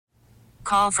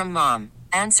Call from mom.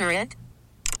 Answer it.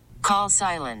 Call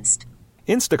silenced.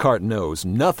 Instacart knows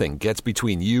nothing gets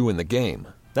between you and the game.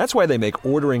 That's why they make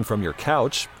ordering from your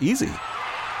couch easy.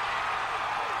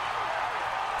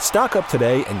 Stock up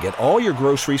today and get all your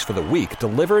groceries for the week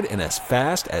delivered in as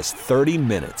fast as 30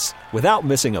 minutes without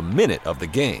missing a minute of the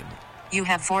game. You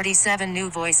have 47 new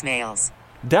voicemails.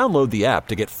 Download the app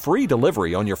to get free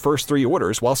delivery on your first 3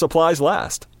 orders while supplies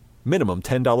last. Minimum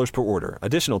 $10 per order.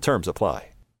 Additional terms apply.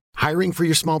 Hiring for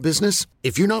your small business?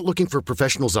 If you're not looking for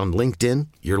professionals on LinkedIn,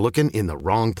 you're looking in the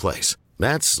wrong place.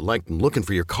 That's like looking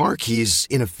for your car keys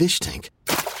in a fish tank.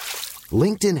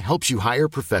 LinkedIn helps you hire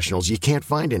professionals you can't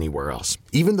find anywhere else,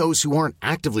 even those who aren't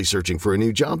actively searching for a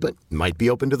new job but might be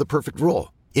open to the perfect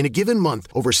role. In a given month,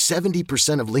 over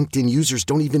 70% of LinkedIn users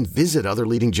don't even visit other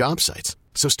leading job sites.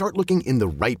 So start looking in the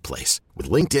right place. With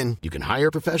LinkedIn, you can hire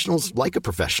professionals like a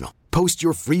professional. Post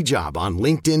your free job on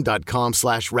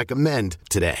linkedin.com/recommend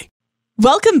today.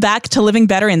 Welcome back to Living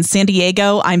Better in San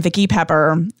Diego. I'm Vicki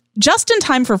Pepper. Just in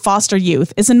Time for Foster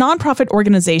Youth is a nonprofit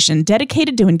organization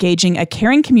dedicated to engaging a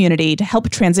caring community to help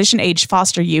transition-age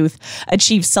foster youth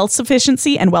achieve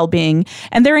self-sufficiency and well-being,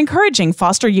 and they're encouraging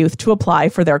foster youth to apply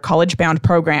for their College Bound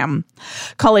program.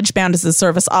 College Bound is a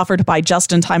service offered by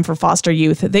Just in Time for Foster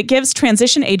Youth that gives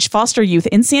transition-age foster youth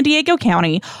in San Diego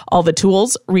County all the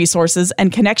tools, resources,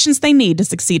 and connections they need to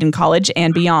succeed in college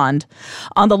and beyond.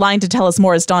 On the line to tell us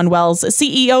more is Dawn Wells,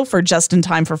 CEO for Just in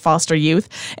Time for Foster Youth,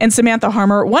 and Samantha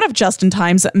Harmer, one of Just in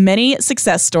Time's many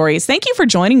success stories. Thank you for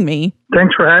joining me.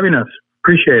 Thanks for having us.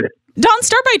 Appreciate it. Dawn,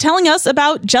 start by telling us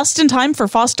about Just in Time for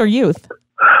Foster Youth.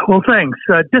 Well, thanks.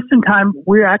 Just in Time,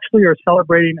 we actually are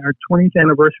celebrating our 20th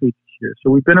anniversary this year. So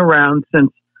we've been around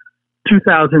since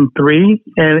 2003,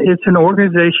 and it's an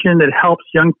organization that helps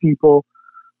young people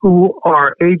who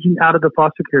are aging out of the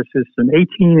foster care system,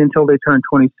 18 until they turn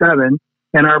 27.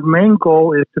 And our main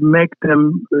goal is to make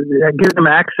them, give them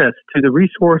access to the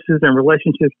resources and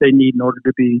relationships they need in order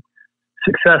to be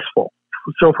successful.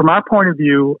 So from our point of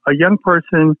view, a young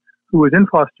person who is in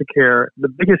foster care, the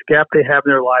biggest gap they have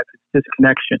in their life is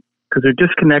disconnection, because they're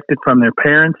disconnected from their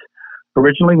parents.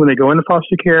 Originally, when they go into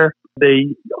foster care,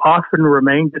 they often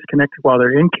remain disconnected while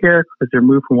they're in care because they're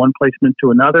moved from one placement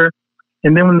to another.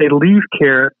 And then when they leave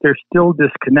care, they're still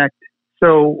disconnected.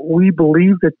 So we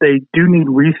believe that they do need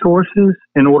resources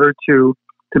in order to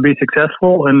be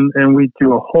successful, and we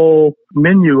do a whole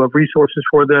menu of resources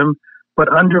for them. But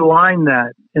underlying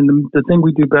that, and the thing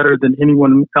we do better than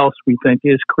anyone else, we think,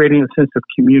 is creating a sense of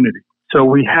community. So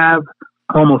we have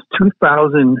almost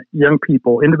 2,000 young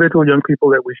people, individual young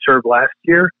people that we served last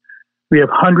year. We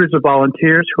have hundreds of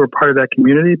volunteers who are part of that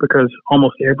community, because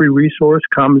almost every resource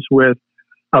comes with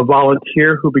a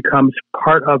volunteer who becomes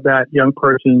part of that young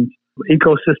person's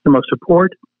ecosystem of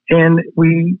support. And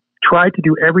we try to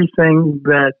do everything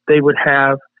that they would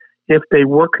have if they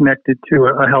were connected to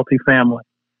a healthy family.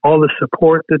 All the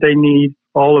support that they need,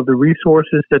 all of the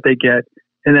resources that they get,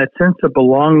 and that sense of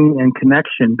belonging and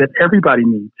connection that everybody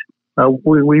needs.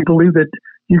 We believe that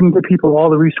you can give people all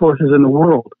the resources in the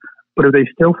world, but if they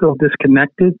still feel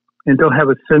disconnected and don't have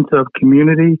a sense of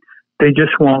community, they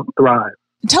just won't thrive.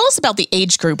 Tell us about the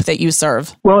age group that you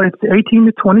serve. Well, it's 18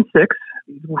 to 26.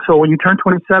 So when you turn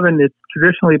 27, it's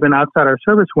traditionally been outside our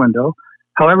service window.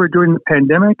 However, during the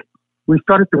pandemic, we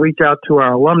started to reach out to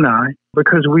our alumni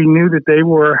because we knew that they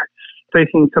were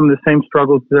facing some of the same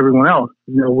struggles as everyone else,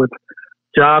 with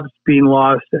jobs being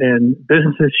lost and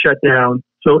businesses shut down.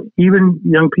 So even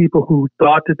young people who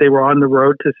thought that they were on the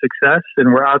road to success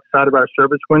and were outside of our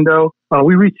service window,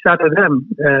 we reached out to them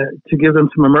to give them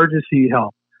some emergency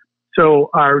help. So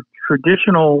our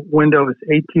traditional window is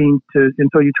 18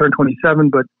 until you turn 27,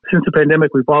 but since the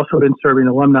pandemic, we've also been serving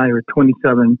alumni who are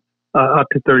 27 up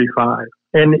to 35.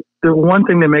 And the one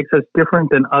thing that makes us different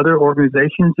than other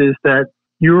organizations is that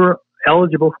you're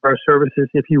eligible for our services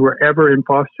if you were ever in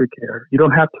foster care. You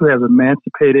don't have to have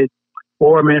emancipated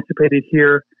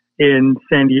here in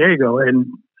San Diego. And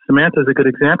Samantha is a good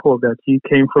example of that. She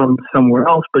came from somewhere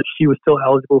else, but she was still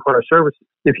eligible for our services.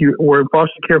 If you were in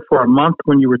foster care for a month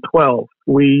when you were 12,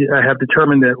 we have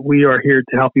determined that we are here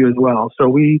to help you as well. So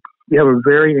we have a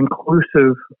very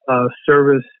inclusive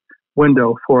service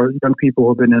window for young people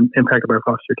who have been impacted by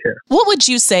foster care. What would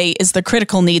you say is the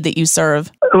critical need that you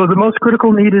serve? Well, the most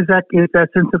critical need is that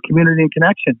sense of community and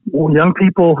connection. Young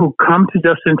people who come to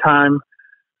Just in Time,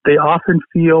 they often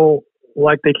feel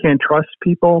like they can't trust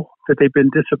people, that they've been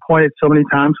disappointed so many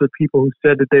times with people who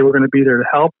said that they were going to be there to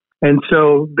help. And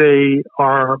so they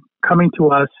are coming to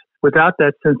us without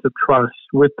that sense of trust,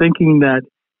 with thinking that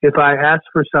if I ask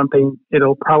for something,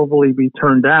 it'll probably be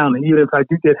turned down. And even if I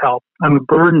do get help, I'm a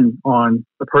burden on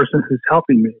the person who's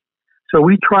helping me. So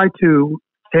we try to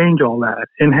change all that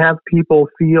and have people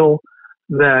feel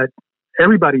that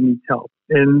everybody needs help,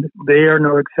 and they are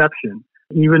no exception.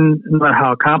 Even no matter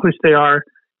how accomplished they are,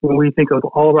 when we think of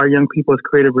all of our young people as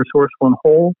creative, resourceful, and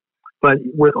whole, but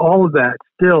with all of that,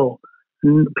 still,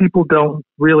 people don't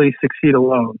really succeed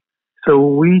alone. So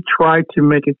we try to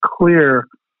make it clear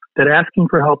that asking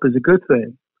for help is a good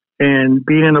thing, and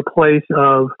being in a place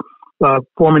of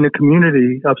forming a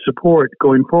community of support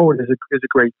going forward is a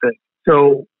great thing.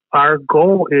 So our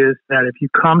goal is that if you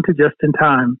come to Just in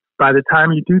Time, by the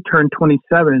time you do turn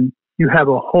 27, you have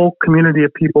a whole community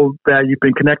of people that you've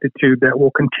been connected to that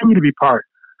will continue to be part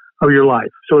of your life.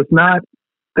 So it's not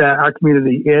that our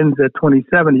community ends at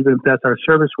 27, even if that's our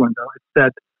service window. It's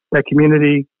that that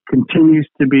community continues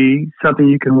to be something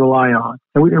you can rely on.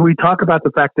 And we talk about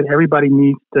the fact that everybody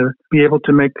needs to be able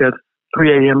to make a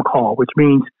 3 a.m. call, which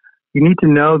means you need to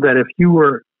know that if you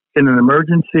were in an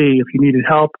emergency, if you needed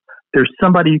help, there's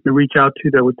somebody you can reach out to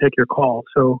that would take your call.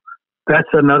 So that's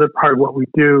another part of what we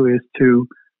do, is to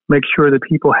make sure that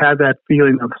people have that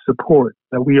feeling of support,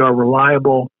 that we are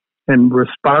reliable and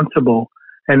responsible.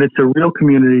 And it's a real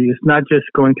community. It's not just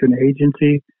going to an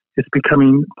agency. It's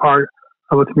becoming part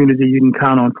of a community you can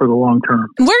count on for the long term.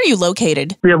 And where are you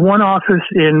located? We have one office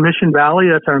in Mission Valley.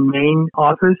 That's our main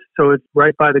office. So it's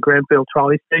right by the Granville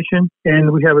Trolley Station.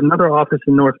 And we have another office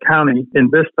in North County in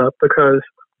Vista because,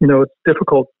 it's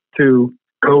difficult to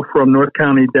go from North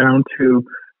County down to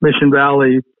Mission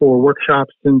Valley for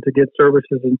workshops and to get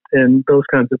services and those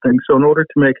kinds of things. So in order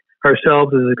to make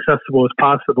ourselves as accessible as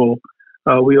possible,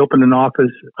 we opened an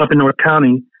office up in North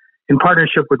County in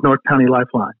partnership with North County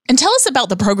Lifeline. And tell us about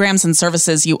the programs and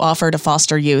services you offer to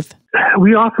foster youth.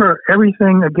 We offer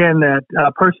everything, again, that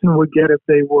a person would get if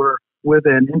they were with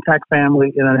an intact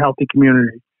family in a healthy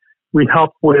community. We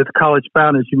help with college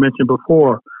bound, as you mentioned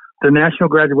before. The national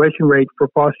graduation rate for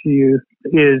foster youth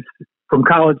is from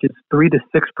college is 3 to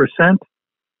 6%,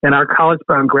 and our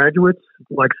college-bound graduates,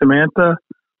 like Samantha,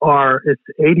 it's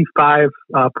 85%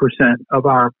 of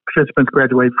our participants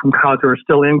graduate from college or are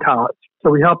still in college. So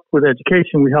we help with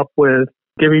education. We help with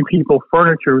giving people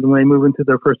furniture when they move into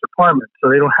their first apartment,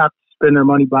 so they don't have to spend their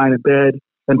money buying a bed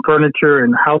and furniture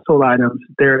and household items.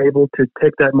 They're able to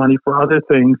take that money for other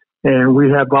things. And we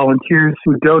have volunteers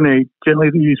who donate gently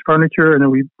used furniture, and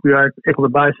then we are able to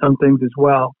buy some things as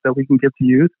well that we can give to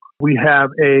youth. We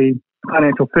have a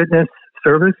financial fitness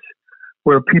service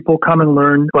where people come and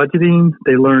learn budgeting.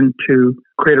 They learn to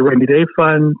create a rainy day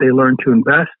fund. They learn to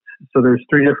invest. So there's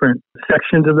 3 different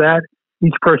sections of that.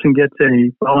 Each person gets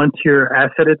a volunteer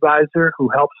asset advisor who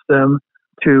helps them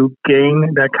to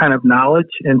gain that kind of knowledge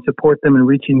and support them in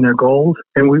reaching their goals.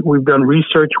 And we've done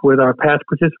research with our past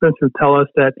participants who tell us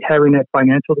that having that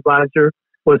financial advisor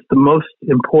was the most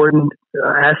important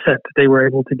asset that they were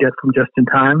able to get from Just in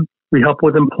Time. We help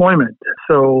with employment.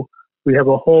 So we have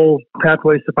a whole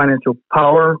Pathways to Financial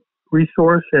Power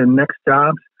resource and Next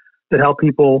Jobs that help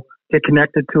people get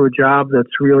connected to a job that's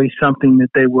really something that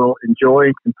they will enjoy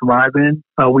and thrive in.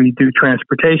 We do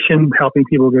transportation, helping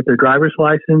people get their driver's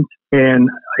license and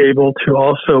able to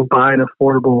also buy an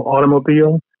affordable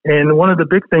automobile. And one of the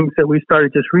big things that we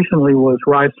started just recently was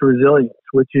Rise to Resilience,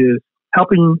 which is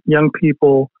helping young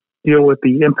people deal with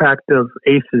the impact of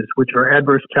ACEs, which are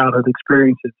adverse childhood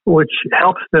experiences, which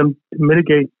helps them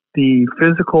mitigate the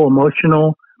physical,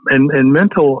 emotional, and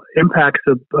mental impacts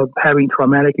of having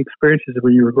traumatic experiences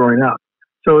when you were growing up.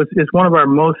 So it's one of our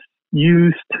most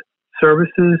used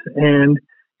services, and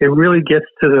it really gets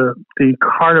to the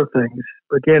heart of things.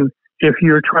 Again, if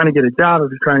you're trying to get a job, if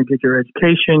you're trying to get your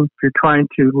education, if you're trying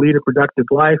to lead a productive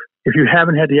life, if you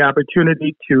haven't had the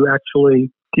opportunity to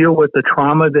actually deal with the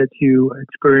trauma that you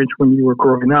experienced when you were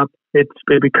growing up, it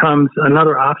becomes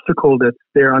another obstacle that's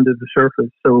there under the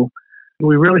surface. So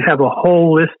we really have a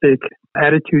holistic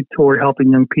attitude toward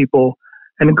helping young people.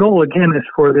 And the goal, again, is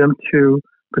for them to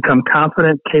become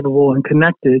confident, capable, and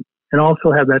connected, and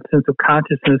also have that sense of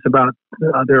consciousness about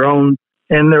their own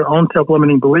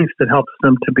self-limiting beliefs that helps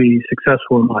them to be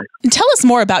successful in life. Tell us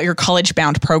more about your College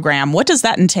Bound program. What does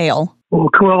that entail? Well,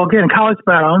 again, College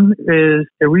Bound is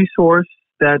a resource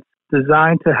that's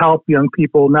designed to help young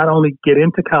people not only get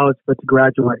into college, but to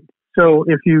graduate. So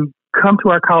if you come to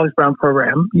our College Bound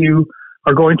program, you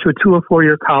are going to a 2 or 4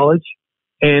 year college,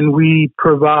 and we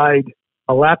provide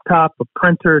a laptop, a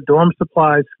printer, dorm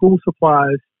supplies, school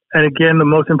supplies. And again, the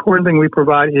most important thing we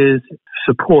provide is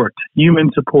support,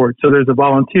 human support. So there's a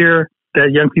volunteer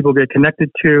that young people get connected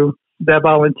to. That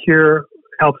volunteer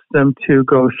helps them to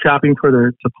go shopping for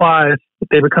their supplies.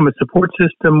 They become a support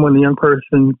system when the young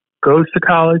person goes to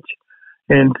college.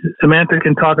 And Samantha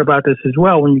can talk about this as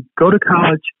well. When you go to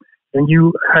college and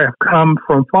you have come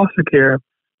from foster care,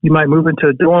 you might move into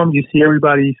a dorm, you see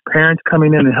everybody's parents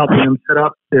coming in and helping them set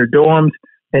up their dorms,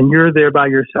 and you're there by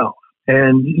yourself.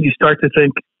 And you start to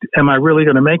think, am I really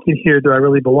going to make it here? Do I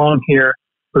really belong here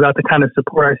without the kind of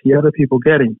support I see other people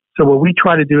getting? So what we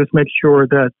try to do is make sure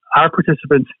that our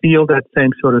participants feel that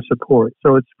same sort of support.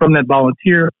 So it's from that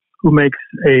volunteer who makes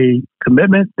a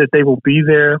commitment that they will be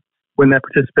there when that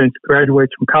participant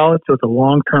graduates from college. So it's a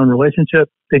long-term relationship.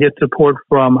 They get support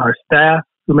from our staff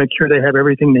who make sure they have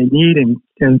everything they need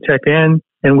and check in.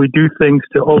 And we do things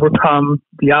to overcome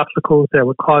the obstacles that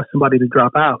would cause somebody to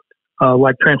drop out,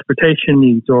 like transportation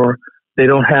needs, or they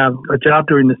don't have a job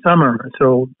during the summer.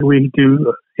 So we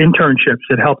do internships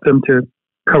that help them to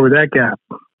cover that gap.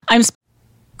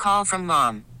 Call from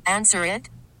mom. Answer it.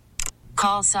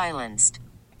 Call silenced.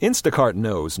 Instacart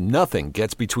knows nothing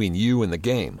gets between you and the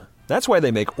game. That's why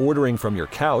they make ordering from your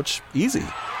couch easy.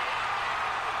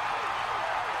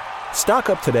 Stock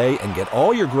up today and get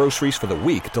all your groceries for the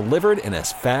week delivered in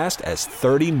as fast as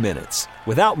 30 minutes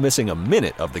without missing a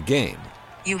minute of the game.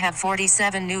 You have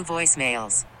 47 new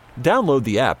voicemails. Download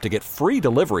the app to get free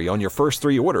delivery on your first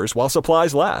 3 orders while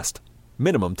supplies last.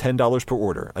 Minimum $10 per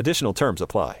order. Additional terms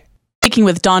apply. Speaking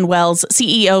with Dawn Wells,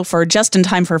 CEO for Just in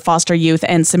Time for Foster Youth,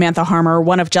 and Samantha Harmer,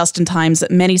 one of Just in Time's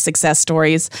many success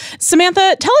stories.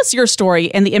 Samantha, tell us your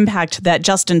story and the impact that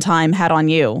Just in Time had on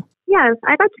you. Yes,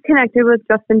 I got connected with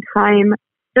Just in Time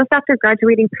just after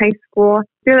graduating high school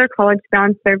through their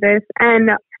college-bound service. And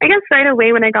I guess right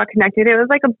away when I got connected, it was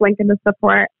like a blink in the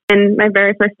support. And my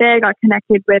very first day, I got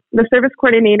connected with the service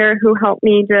coordinator who helped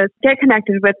me just get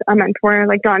connected with a mentor,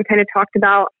 like Dawn kind of talked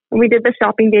about. We did the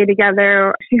shopping day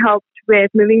together. She helped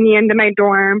with moving me into my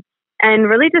dorm and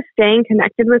really just staying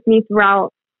connected with me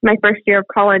throughout my first year of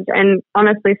college and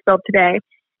honestly still today.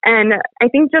 And I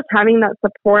think just having that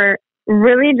support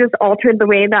really just altered the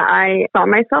way that I saw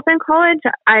myself in college.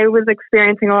 I was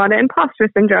experiencing a lot of imposter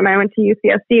syndrome. I went to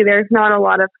UCSD. There's not a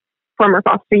lot of former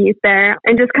foster youth there,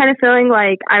 and just kind of feeling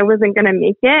like I wasn't going to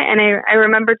make it. And I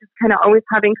remember just kind of always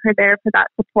having her there for that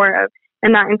support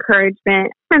and that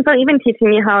encouragement. And so even teaching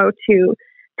me how to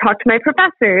talk to my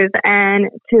professors and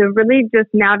to really just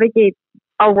navigate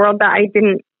a world that I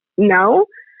didn't know.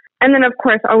 And then, of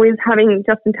course, always having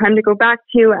Just in Time to go back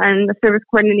to and the service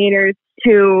coordinators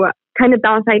to kind of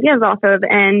bounce ideas off of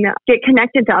and get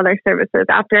connected to other services.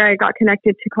 After I got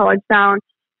connected to College Bound,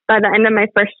 by the end of my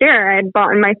first year, I had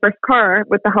bought my first car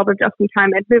with the help of Just in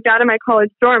Time. I'd moved out of my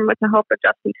college dorm with the help of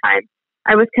Just in Time.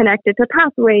 I was connected to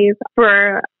Pathways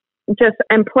for just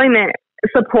employment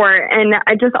support and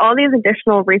just all these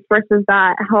additional resources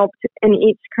that helped in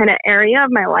each kind of area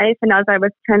of my life. And as I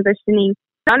was transitioning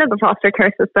out of the foster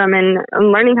care system and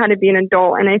learning how to be an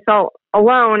adult, and I felt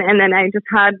alone, and then I just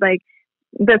had like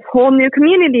this whole new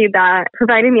community that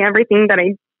provided me everything that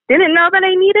I didn't know that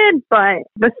I needed, but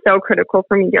was so critical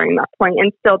for me during that point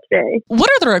and still today. What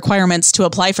are the requirements to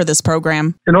apply for this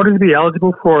program? In order to be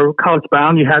eligible for College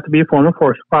Bound, you have to be a former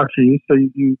foster youth. So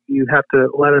you have to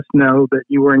let us know that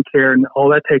you were in care, and all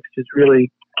that takes is really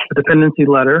a dependency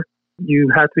letter. You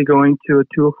have to be going to a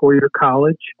 2 or 4-year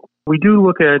college. We do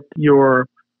look at your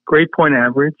grade point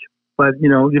average, but you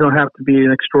don't have to be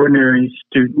an extraordinary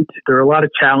student. There are a lot of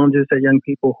challenges that young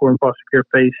people who are in foster care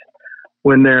face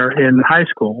when they're in high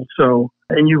school. So,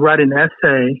 and you write an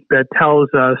essay that tells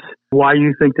us why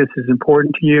you think this is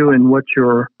important to you and what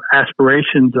your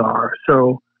aspirations are.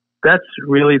 So that's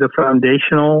really the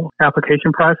foundational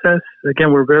application process.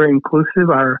 Again, we're very inclusive.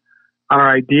 Our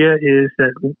idea is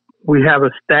that we have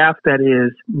a staff that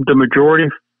is the majority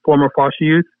former foster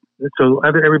youth. So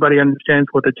everybody understands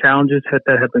what the challenges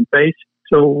that have been faced.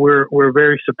 So we're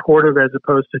very supportive as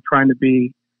opposed to trying to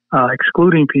be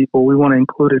excluding people. We want to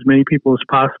include as many people as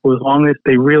possible, as long as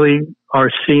they really are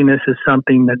seeing this as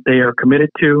something that they are committed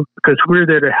to, because we're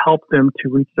there to help them to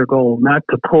reach their goal, not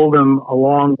to pull them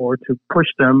along or to push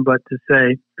them, but to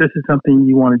say, this is something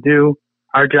you want to do.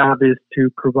 Our job is to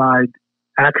provide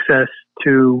access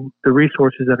to the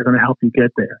resources that are going to help you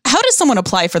get there. How does someone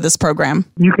apply for this program?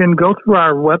 You can go through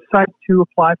our website to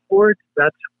apply for it.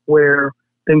 That's where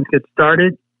things get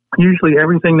started. Usually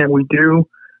everything that we do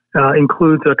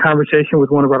includes a conversation with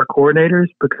one of our coordinators,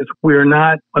 because we are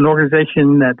not an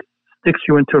organization that sticks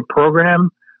you into a program.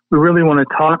 We really want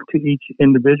to talk to each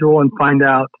individual and find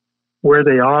out where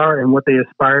they are and what they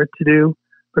aspire to do.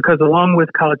 Because along with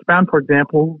College Bound, for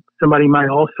example, somebody might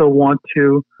also want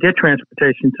to get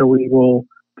transportation, so we will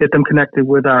get them connected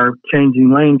with our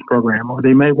Changing Lanes program, or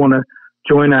they may want to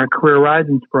join our Career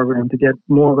Horizons program to get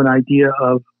more of an idea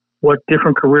of what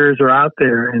different careers are out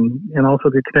there, and also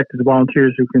get connected to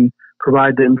volunteers who can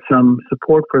provide them some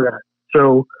support for that.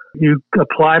 So You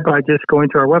apply by just going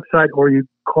to our website, or you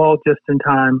call just in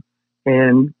time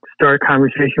and start a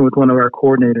conversation with one of our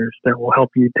coordinators that will help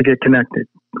you to get connected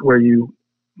where you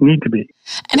need to be.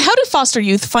 And how do foster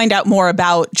youth find out more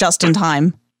about Just in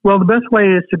Time? Well, the best way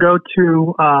is to go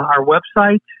to our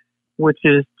website, which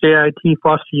is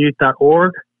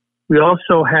jitfosteryouth.org. We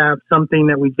also have something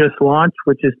that we just launched,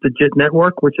 which is the JIT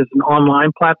Network, which is an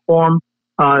online platform.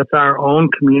 It's our own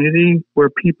community where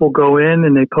people go in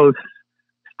and they post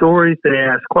stories, they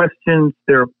ask questions.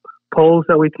 There are polls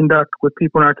that we conduct with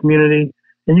people in our community.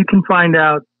 And you can find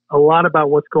out a lot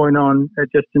about what's going on at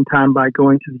Just in Time by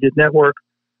going to the JIT Network.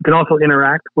 You can also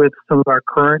interact with some of our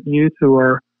current youth who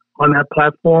are on that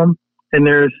platform. And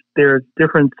there's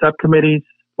different subcommittees,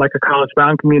 like a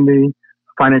college-bound community,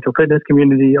 a financial fitness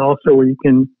community, also where you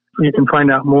can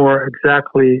find out more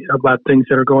exactly about things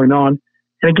that are going on.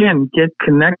 And again, get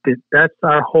connected. That's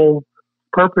our whole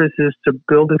purpose, is to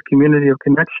build this community of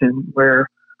connection where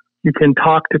you can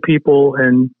talk to people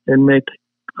and make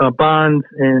bonds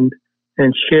and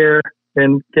share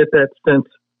and get that sense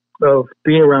of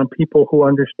being around people who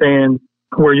understand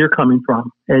where you're coming from,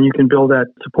 and you can build that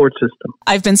support system.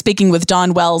 I've been speaking with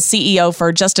Don Wells, CEO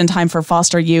for Just in Time for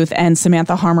Foster Youth, and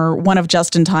Samantha Harmer, one of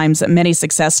Just in Time's many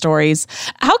success stories.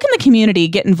 How can the community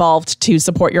get involved to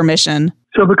support your mission?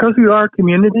 So because we are a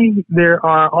community, there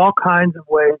are all kinds of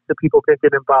ways that people can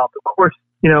get involved. Of course,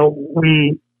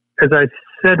 we, as I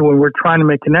said, when we're trying to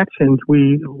make connections,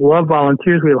 we love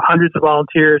volunteers. We have hundreds of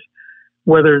volunteers,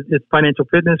 whether it's financial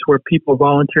fitness, where people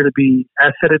volunteer to be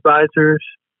asset advisors,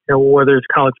 whether it's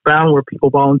college bound, where people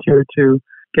volunteer to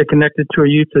get connected to a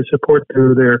youth to support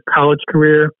through their college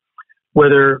career,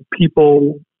 whether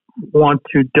people want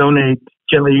to donate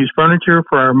gently used furniture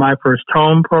for our My First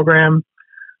Home program,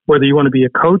 whether you want to be a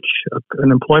coach,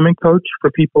 an employment coach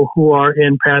for people who are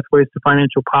in Pathways to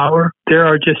Financial Power. There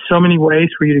are just so many ways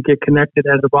for you to get connected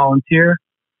as a volunteer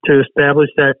to establish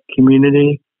that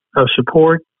community of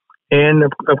support. And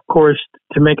of course,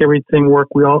 to make everything work,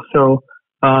 we also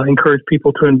encourage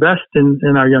people to invest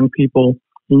in our young people.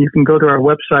 And you can go to our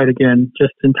website again,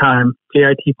 just in time,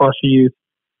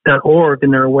 jitfosteryouth.org,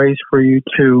 and there are ways for you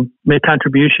to make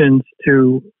contributions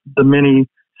to the many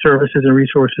services and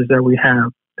resources that we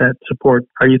have that support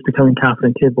our youth becoming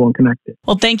confident, capable, and connected.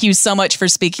 Well, thank you so much for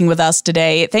speaking with us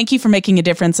today. Thank you for making a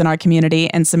difference in our community.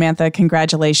 And Samantha,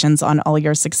 congratulations on all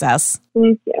your success.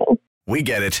 Thank you. We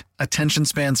get it. Attention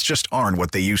spans just aren't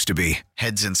what they used to be.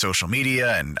 Heads in social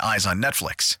media and eyes on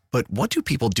Netflix. But what do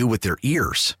people do with their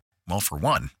ears? Well, for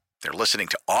one, they're listening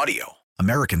to audio.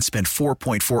 Americans spend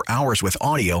 4.4 hours with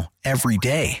audio every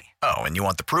day. Oh, and you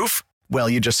want the proof? Well,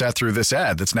 you just sat through this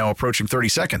ad that's now approaching 30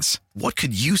 seconds. What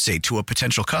could you say to a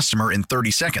potential customer in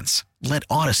 30 seconds? Let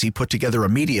Odyssey put together a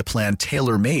media plan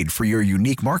tailor-made for your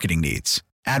unique marketing needs.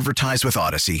 Advertise with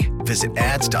Odyssey. Visit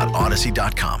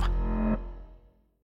ads.odyssey.com.